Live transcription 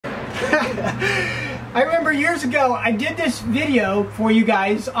I remember years ago I did this video for you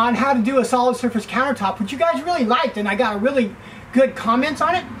guys on how to do a solid surface countertop, which you guys really liked, and I got a really good comments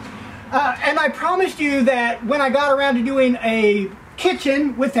on it. And I promised you that when I got around to doing a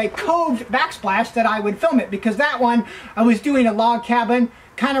kitchen with a coved backsplash that I would film it, because that one I was doing a log cabin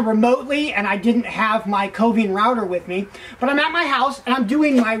kind of remotely and I didn't have my coving router with me. But I'm at my house and I'm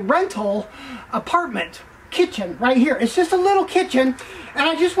doing my rental apartment kitchen right here. It's just a little kitchen and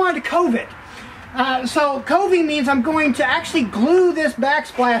I just wanted to cove it. So coving means I'm going to actually glue this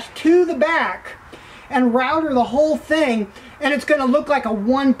backsplash to the back and router the whole thing, and it's going to look like a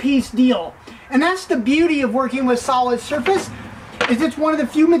one-piece deal. And that's the beauty of working with solid surface, is it's one of the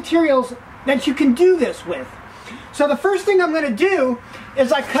few materials that you can do this with. So the first thing I'm going to do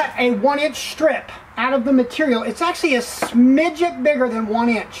is I cut a 1-inch strip out of the material. It's actually a smidget bigger than 1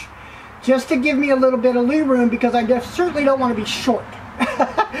 inch, just to give me a little bit of lee room, because I certainly don't want to be short.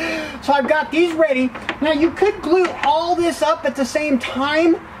 So I've got these ready. Now you could glue all this up at the same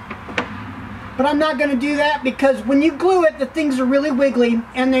time, but I'm not going to do that, because when you glue it, the things are really wiggly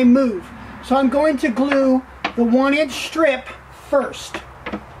and they move. So I'm going to glue the 1-inch strip first.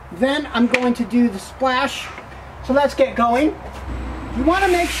 Then I'm going to do the splash. So let's get going. You want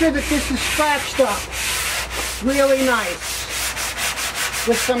to make sure that this is scratched up really nice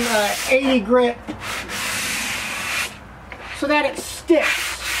with some 80 grit so that it sticks.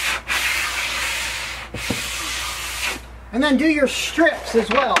 And then do your strips as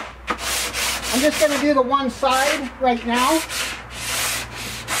well. I'm just going to do the one side right now.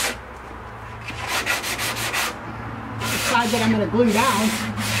 The side that I'm going to glue down.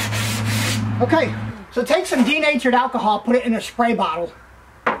 Okay, so take some denatured alcohol, put it in a spray bottle.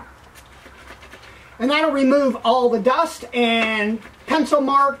 And that'll remove all the dust and pencil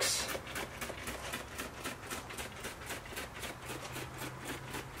marks.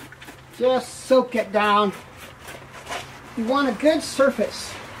 Just soak it down. You want a good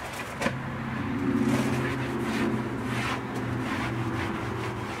surface.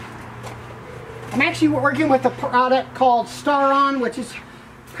 I'm actually working with a product called Staron, which is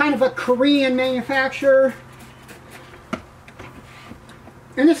kind of a Korean manufacturer.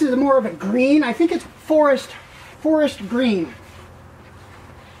 And this is more of a green. I think it's forest green,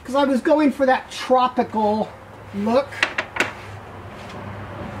 because I was going for that tropical look.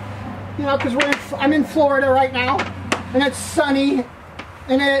 You know, because I'm in Florida right now, and it's sunny,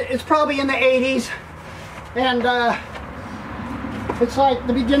 and it's probably in the 80s, and it's like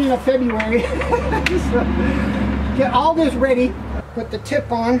the beginning of February. So get all this ready, put the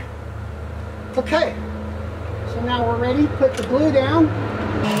tip on. Okay, so now we're ready. Put the glue down.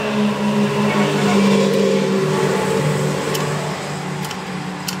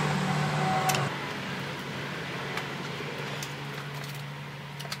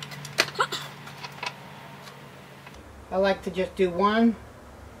 I like to just do one.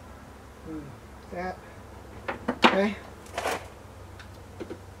 That. Okay.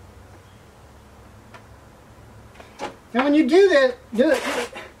 Now when you do this,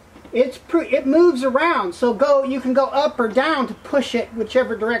 it moves around. So you can go up or down to push it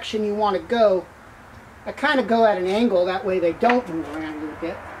whichever direction you want to go. I kind of go at an angle, that way they don't move around a little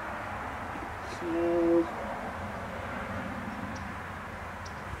bit. So,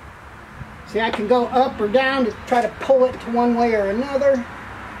 see, I can go up or down to try to pull it to one way or another,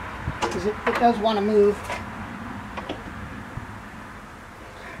 because it does want to move.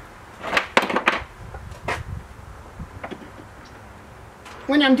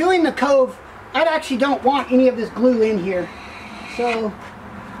 When I'm doing the cove, I actually don't want any of this glue in here. So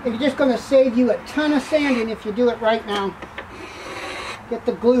it's just going to save you a ton of sanding if you do it right now. Get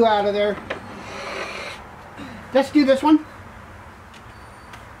the glue out of there. Let's do this one.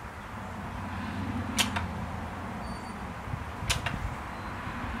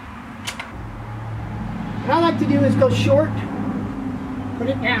 What I like to do is go short, put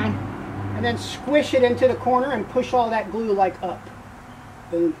it down, and then squish it into the corner and push all that glue like up.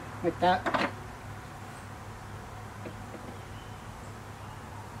 Boom, like that.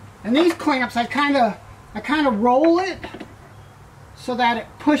 And these clamps, I kind of roll it so that it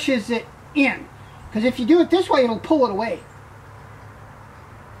pushes it in. Because if you do it this way, it'll pull it away.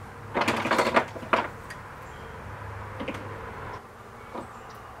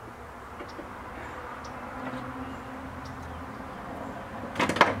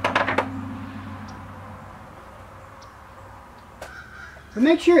 But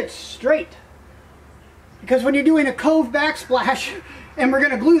make sure it's straight, because when you're doing a cove backsplash and we're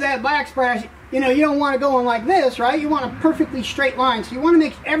going to glue that backsplash, you know, you don't want to go in like this, right? You want a perfectly straight line. So you want to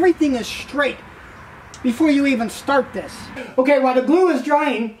make everything as straight before you even start this. Okay, while the glue is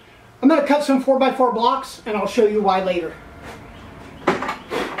drying, I'm going to cut some 4x4 blocks and I'll show you why later.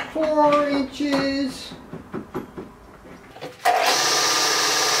 4 inches.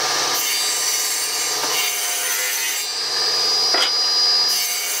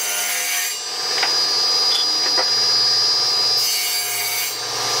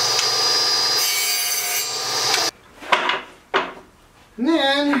 And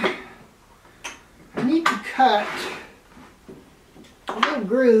then I need to cut a little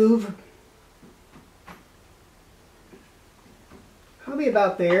groove, probably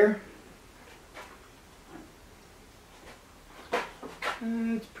about there.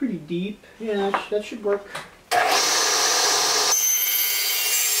 It's pretty deep. Yeah, that should work.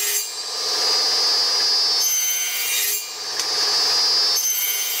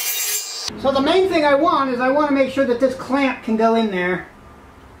 So the main thing I want is I want to make sure that this clamp can go in there.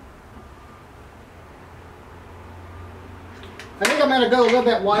 I think I'm going to go a little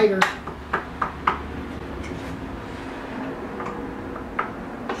bit wider. So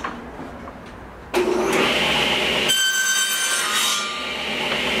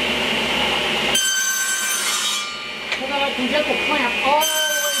that I can get the clamp all the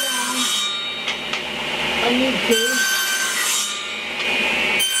way down if I need to.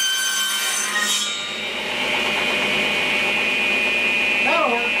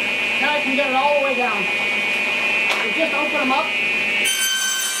 That'll work. Now I can get it all the way down. Just open them up.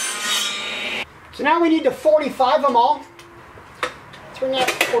 So now we need to 45 them all. Turn that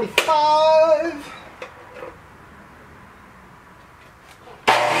to 45.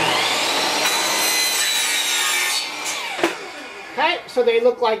 Okay, so they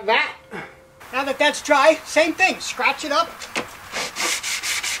look like that. Now that that's dry, same thing. Scratch it up.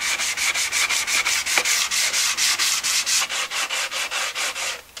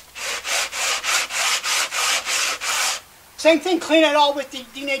 Same thing, clean it all with the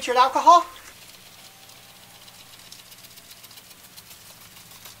denatured alcohol.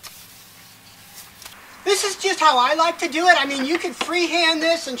 This is just how I like to do it. I mean, you can freehand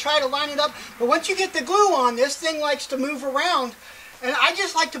this and try to line it up, but once you get the glue on, this thing likes to move around. And I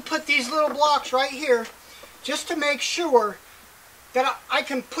just like to put these little blocks right here just to make sure that I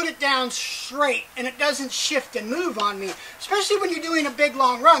can put it down straight and it doesn't shift and move on me. Especially when you're doing a big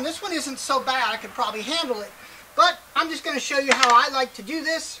long run. This one isn't so bad, I could probably handle it. But I'm just going to show you how I like to do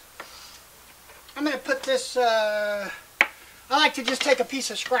this. I'm going to put this, I like to just take a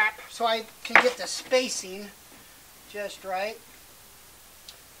piece of scrap so I can get the spacing just right.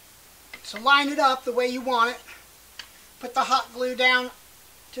 So line it up the way you want it. Put the hot glue down,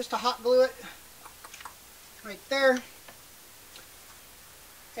 just to hot glue it right there.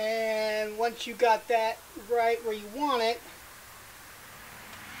 And once you got that right where you want it,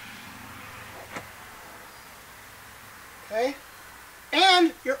 okay,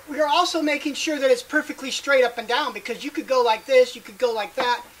 and you're also making sure that it's perfectly straight up and down, because you could go like this, you could go like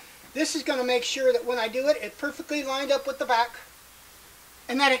that. This is going to make sure that when I do it, it's perfectly lined up with the back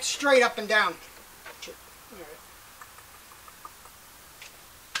and that it's straight up and down.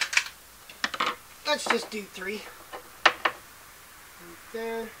 Let's just do 3. Right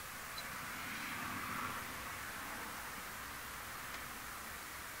there.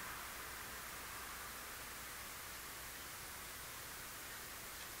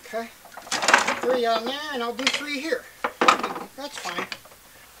 Okay, 3 on there, and I'll do 3 here. That's fine.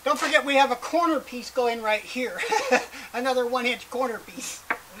 Don't forget we have a corner piece going right here. Another 1-inch corner piece.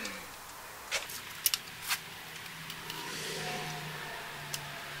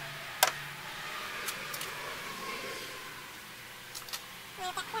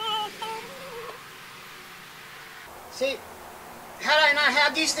 See, had I not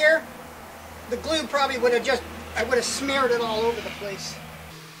had these there, the glue probably would have I would have smeared it all over the place.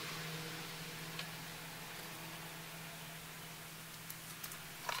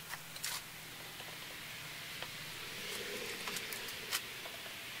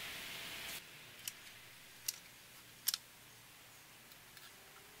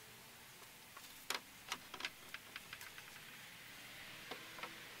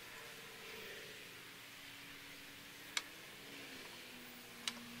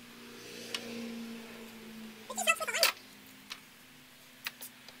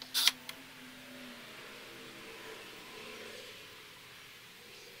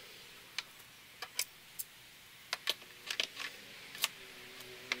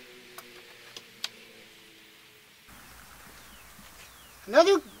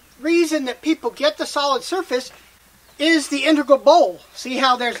 Another reason that people get the solid surface is the integral bowl. See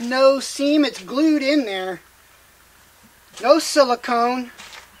how there's no seam? It's glued in there. No silicone.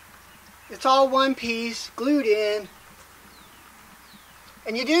 It's all one piece, glued in.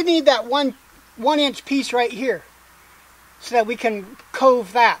 And you do need that one inch piece right here so that we can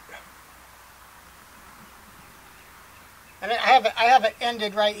cove that. And I have it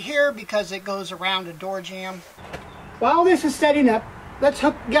ended right here because it goes around a door jamb. While this is setting up, let's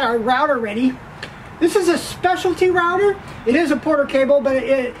get our router ready. This is a specialty router. It is a Porter cable, but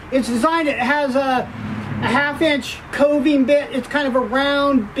it's designed, it has a 1/2 inch coving bit. It's kind of a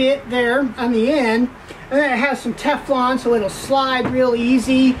round bit there on the end. And then it has some Teflon so it'll slide real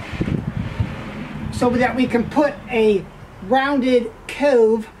easy so that we can put a rounded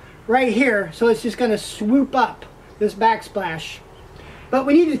cove right here. So it's just going to swoop up this backsplash. But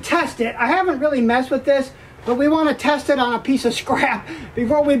we need to test it. I haven't really messed with this, but we want to test it on a piece of scrap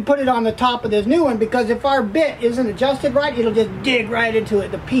before we put it on the top of this new one, because if our bit isn't adjusted right, it'll just dig right into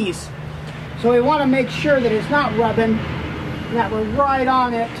it, the piece. So we want to make sure that it's not rubbing, that we're right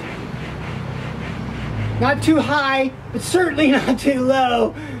on it. Not too high, but certainly not too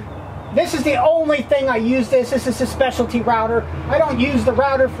low. This is the only thing I use this. This is a specialty router. I don't use the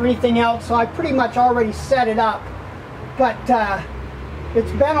router for anything else, so I pretty much already set it up. But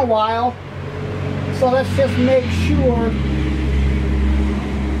it's been a while, so let's just make sure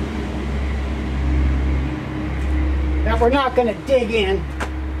that we're not going to dig in.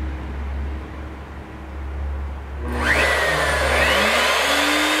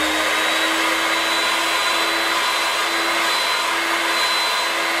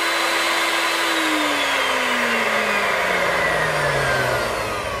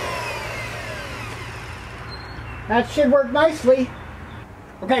 That should work nicely.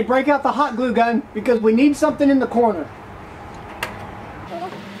 Okay, break out the hot glue gun because we need something in the corner.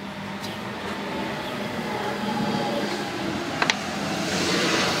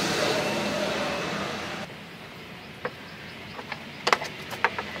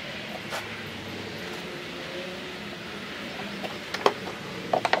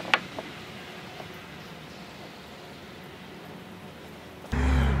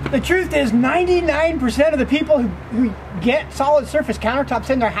 The truth is 99% of the people who get solid surface countertops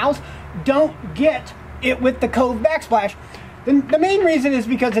in their house don't get it with the Cove Backsplash. The main reason is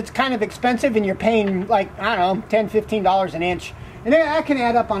because it's kind of expensive and you're paying like, I don't know, $10, $15 an inch. And that can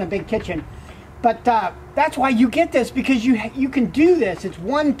add up on a big kitchen. But that's why you get this, because you can do this. It's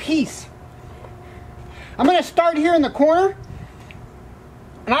one piece. I'm going to start here in the corner.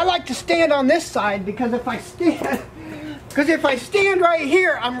 And I like to stand on this side because if I stand right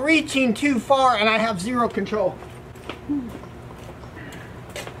here, I'm reaching too far and I have zero control.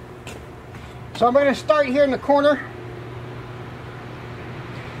 So I'm going to start here in the corner.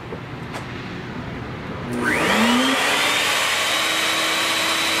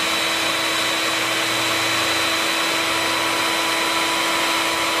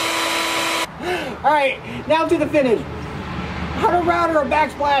 Alright, now to the finish. How to router a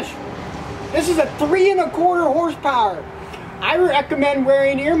backsplash. This is a 3 1/4 horsepower. I recommend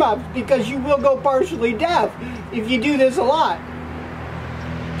wearing earmuffs because you will go partially deaf if you do this a lot.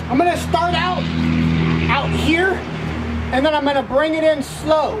 I'm going to start out here, and then I'm going to bring it in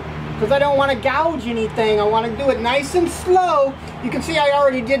slow because I don't want to gouge anything. I want to do it nice and slow. You can see I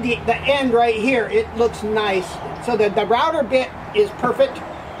already did the end right here. It looks nice. So the router bit is perfect.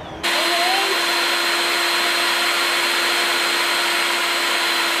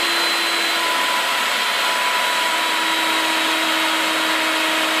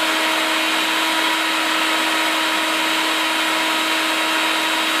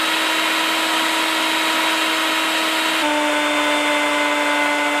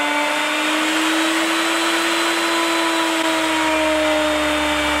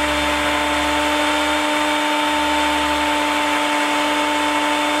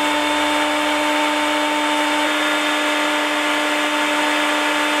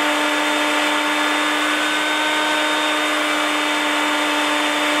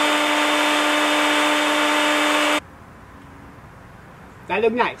 That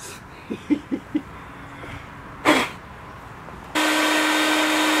looked nice.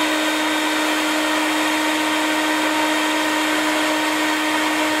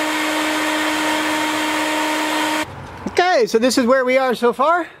 Okay, so this is where we are so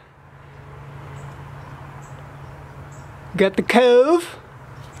far. Got the cove.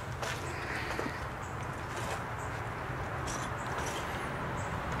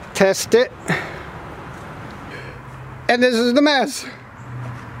 Test it. And this is the mess.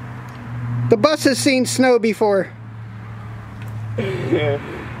 The bus has seen snow before. We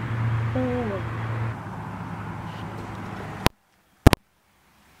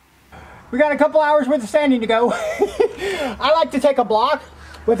got a couple hours worth of sanding to go. I like to take a block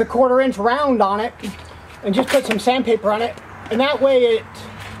with a 1/4 inch round on it and just put some sandpaper on it And that way it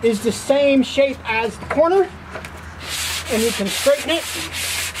is the same shape as the corner, and you can straighten it.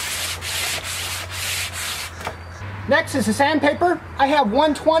 Next is the sandpaper. I have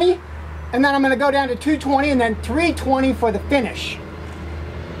 120, and then I'm going to go down to 220 and then 320 for the finish.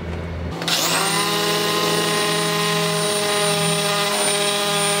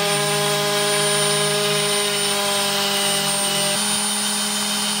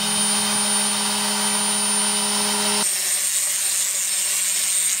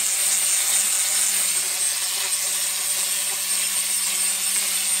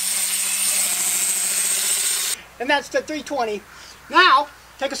 And that's the 320. Now,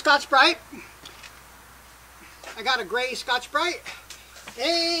 take a Scotch-Brite. I got a gray Scotch-Brite.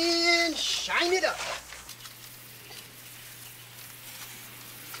 And shine it up.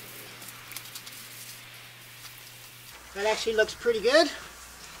 That actually looks pretty good.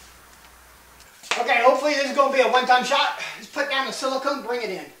 Okay, hopefully this is going to be a one-time shot. Just put down the silicone, bring it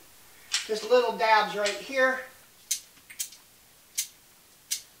in. Just little dabs right here.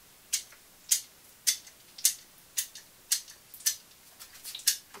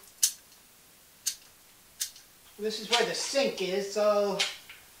 This is where the sink is, so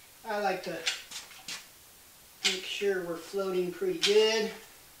I like to make sure we're floating pretty good.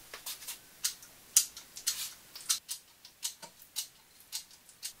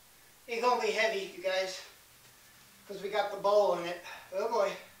 It's gonna be heavy, you guys, because we got the bowl in it. Oh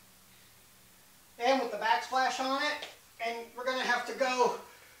boy. And with the backsplash on it, and we're gonna have to go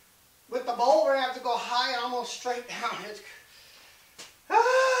with the bowl, we're gonna have to go high and almost straight down. It's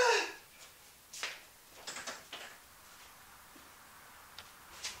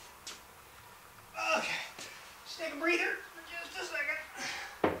okay, just take a breather for just a second.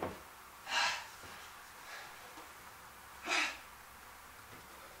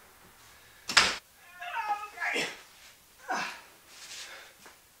 Okay.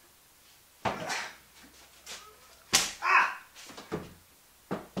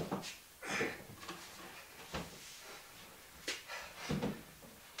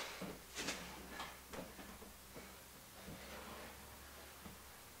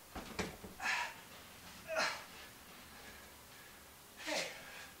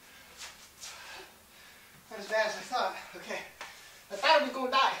 As bad as I thought. Okay. I thought I was going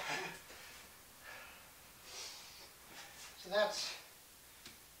to die. So that's,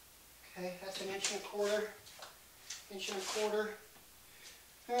 okay, that's 1.25 inches, 1.25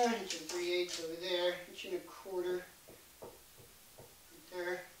 inches, 1 3/8 over there, 1.25 inches, right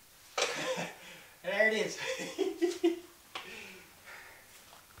there. There it is.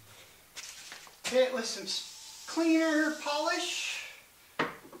 Hit it with some cleaner polish.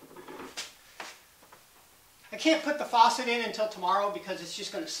 I can't put the faucet in until tomorrow because it's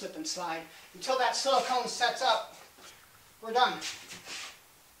just going to slip and slide. Until that silicone sets up, we're done.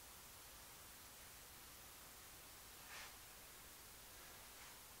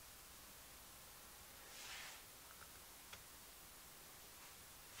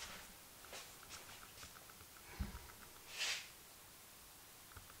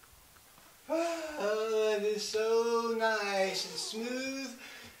 Oh, it is so nice and smooth.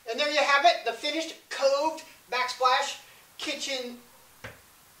 And there you have it, the finished coved backsplash kitchen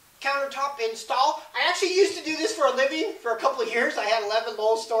countertop install. I actually used to do this for a living for a couple of years. I had 11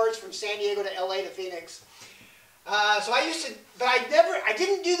 bowl stores from San Diego to LA to Phoenix. So I used to, but I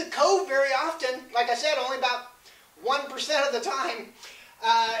didn't do the cove very often. Like I said, only about 1% of the time.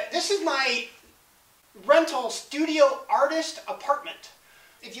 This is my rental studio artist apartment.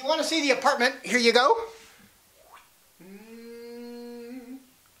 If you want to see the apartment, here you go.